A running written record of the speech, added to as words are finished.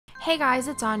Hey guys,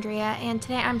 it's Andrea, and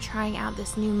today I'm trying out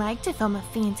this new mic to film a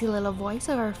fancy little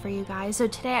voiceover for you guys. So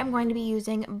today I'm going to be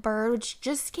using Bird, which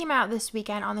just came out this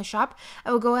weekend on the shop.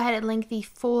 I will go ahead and link the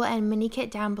full and mini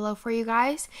kit down below for you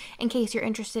guys in case you're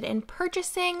interested in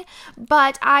purchasing.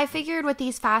 But I figured with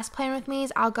these fast plan with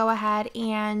me's, I'll go ahead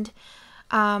and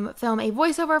film a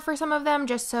voiceover for some of them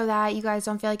just so that you guys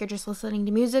don't feel like you're just listening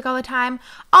to music all the time.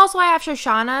 Also, I have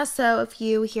Shoshana, so if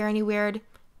you hear any weird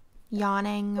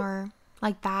yawning or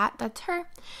like that, that's her.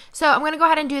 So I'm going to go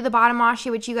ahead and do the bottom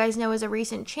washi, which you guys know is a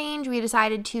recent change. We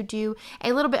decided to do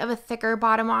a little bit of a thicker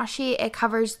bottom washi. It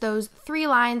covers those 3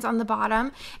 lines on the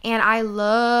bottom, and I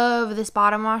love this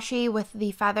bottom washi with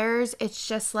the feathers. It's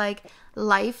just like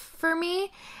life for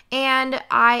me, and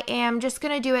I am just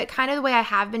gonna do it kind of the way I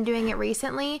have been doing it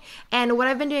recently. And what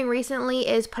I've been doing recently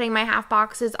is putting my half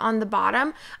boxes on the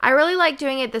bottom. I really like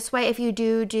doing it this way. If you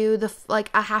do the like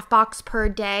a half box per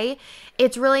day,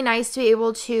 it's really nice to be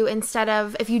able to, instead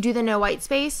of if you do the no white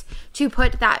space, to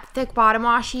put that thick bottom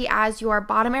washi as your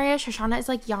bottom area. Shoshana is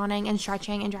like yawning and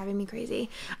stretching and driving me crazy.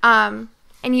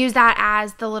 And use that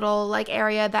as the little like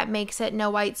area that makes it no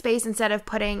white space instead of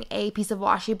putting a piece of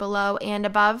washi below and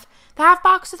above the half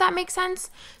box, if that makes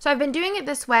sense. So I've been doing it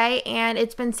this way, and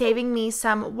it's been saving me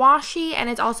some washi, and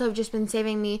it's also just been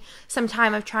saving me some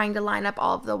time of trying to line up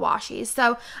all of the washis.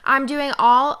 So I'm doing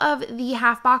all of the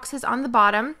half boxes on the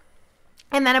bottom.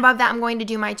 And then above that, I'm going to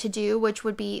do my to-do, which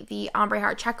would be the ombre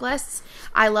heart checklists.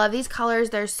 I love these colors.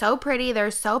 They're so pretty.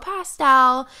 They're so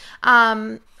pastel.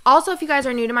 Also, if you guys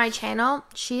are new to my channel,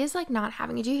 she is like not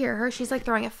having it. Do you hear her? She's like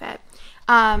throwing a fit.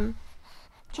 Shoshana,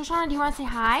 do you want to say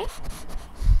hi?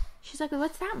 She's like,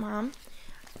 what's that, Mom?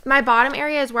 My bottom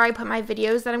area is where I put my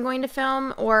videos that I'm going to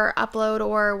film or upload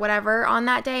or whatever on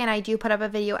that day. And I do put up a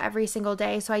video every single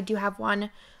day. So I do have one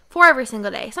for every single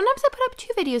day. Sometimes I put up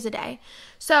 2 videos a day.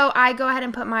 So I go ahead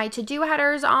and put my to-do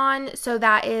headers on. So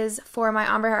that is for my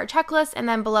ombre heart checklist, and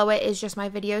then below it is just my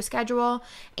video schedule.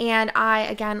 And I,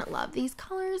 again, love these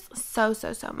colors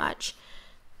so much.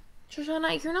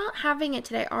 Shoshana, you're not having it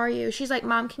today, are you? She's like,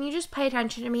 Mom, can you just pay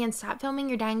attention to me and stop filming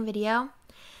your dang video?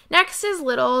 Next is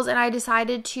littles, and I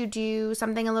decided to do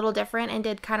something a little different and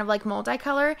did kind of like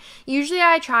multicolor. Usually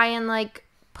I try and like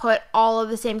put all of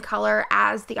the same color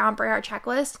as the ombre heart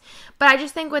checklist, but I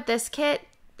just think with this kit,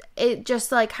 it just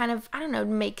like kind of, I don't know,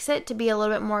 makes it to be a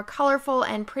little bit more colorful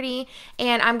and pretty.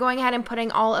 And I'm going ahead and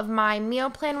putting all of my meal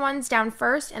plan ones down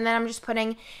first, and then I'm just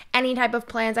putting any type of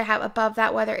plans I have above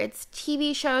that, whether it's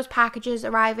TV shows, packages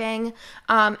arriving,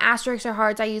 asterisks or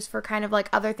hearts I use for kind of like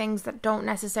other things that don't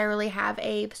necessarily have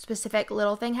a specific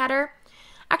little thing header.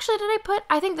 Actually,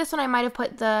 I think this one I might have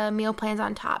put the meal plans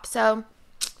on top, so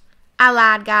I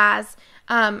lied, guys.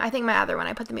 I think my other one,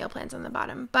 I put the meal plans on the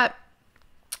bottom. But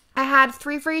I had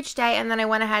 3 for each day, and then I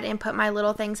went ahead and put my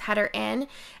little things header in.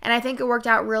 And I think it worked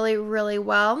out really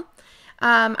well.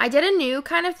 I did a new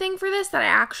kind of thing for this that I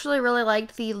actually really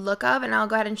liked the look of, and I'll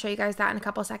go ahead and show you guys that in a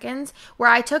couple seconds, where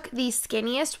I took the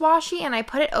skinniest washi and I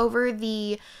put it over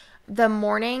the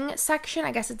morning section.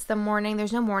 I guess it's the morning.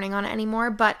 There's no morning on it anymore,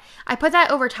 but I put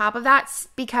that over top of that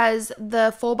because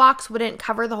the full box wouldn't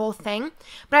cover the whole thing.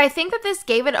 But I think that this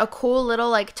gave it a cool little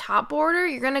like top border.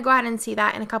 You're going to go ahead and see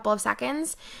that in a couple of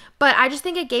seconds. But I just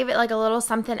think it gave it like a little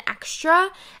something extra,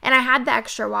 and I had the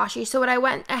extra washi. So what I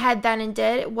went ahead then and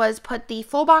did was put the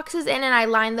full boxes in, and I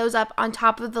lined those up on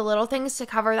top of the little things to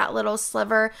cover that little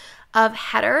sliver of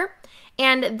header.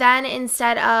 And then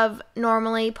instead of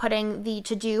normally putting the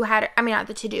to-do header,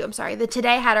 the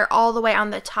today header all the way on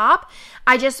the top,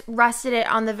 I just rested it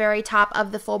on the very top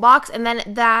of the full box. And then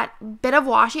that bit of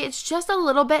washi, it's just a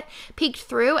little bit peeked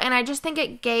through, and I just think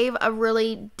it gave a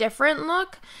really different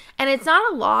look. And it's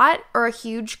not a lot or a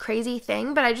huge crazy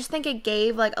thing, but I just think it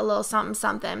gave like a little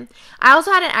something. I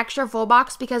also had an extra full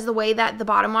box because the way that the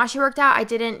bottom washi worked out, I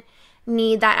didn't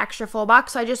need that extra full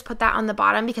box, so I just put that on the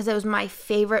bottom because it was my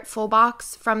favorite full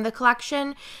box from the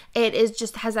collection. It is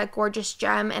just has that gorgeous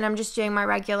gem, and I'm just doing my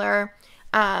regular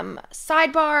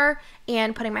sidebar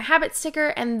and putting my habit sticker,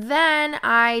 and then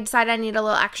I decided I need a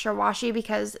little extra washi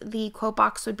because the quote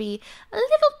box would be a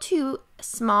little too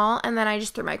small, and then I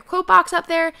just threw my quote box up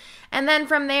there. And then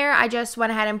from there I just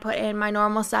went ahead and put in my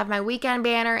normal stuff, my weekend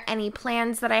banner, any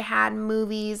plans that I had,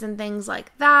 movies and things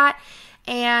like that,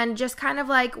 and just kind of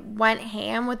like went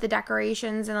ham with the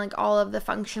decorations and like all of the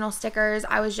functional stickers.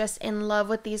 I was just in love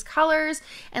with these colors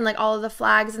and like all of the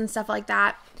flags and stuff like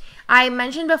that. I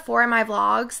mentioned before in my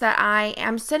vlogs that I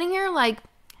am sitting here like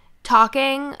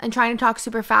talking and trying to talk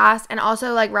super fast, and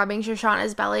also like rubbing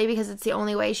Shoshana's belly because it's the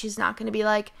only way she's not going to be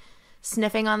like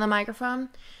sniffing on the microphone.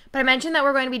 But I mentioned that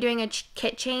we're going to be doing a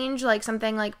kit change, like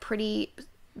something like pretty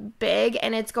big,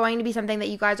 and it's going to be something that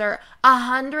you guys are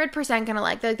 100% gonna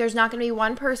like. There's not gonna be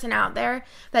one person out there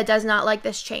that does not like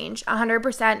this change.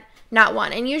 100%, not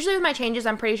one. And usually with my changes,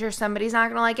 I'm pretty sure somebody's not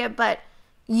gonna like it, but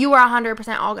you are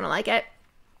 100% all gonna like it.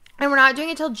 And we're not doing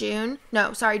it till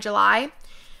July.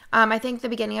 I think the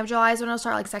beginning of July is when it'll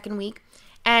start, like second week.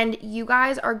 And you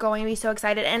guys are going to be so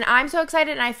excited. And I'm so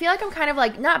excited. And I feel like I'm kind of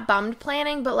like, not bummed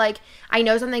planning, but like I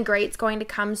know something great's going to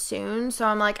come soon. So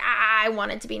I'm like, I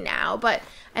want it to be now.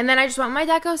 And then I just want my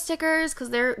deco stickers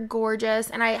because they're gorgeous.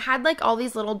 And I had like all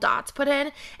these little dots put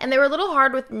in. And they were a little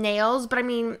hard with nails. But I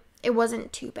mean, it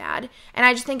wasn't too bad. And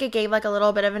I just think it gave like a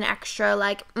little bit of an extra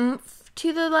like oomph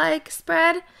to the like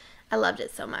spread. I loved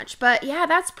it so much. But yeah,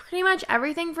 that's pretty much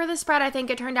everything for the spread. I think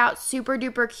it turned out super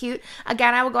duper cute.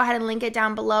 Again, I will go ahead and link it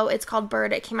down below. It's called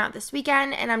Bird. It came out this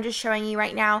weekend, and I'm just showing you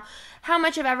right now how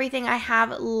much of everything I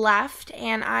have left,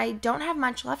 and I don't have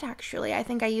much left actually. I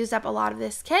think I used up a lot of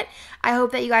this kit. I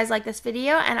hope that you guys like this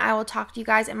video, and I will talk to you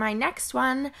guys in my next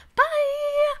one. Bye!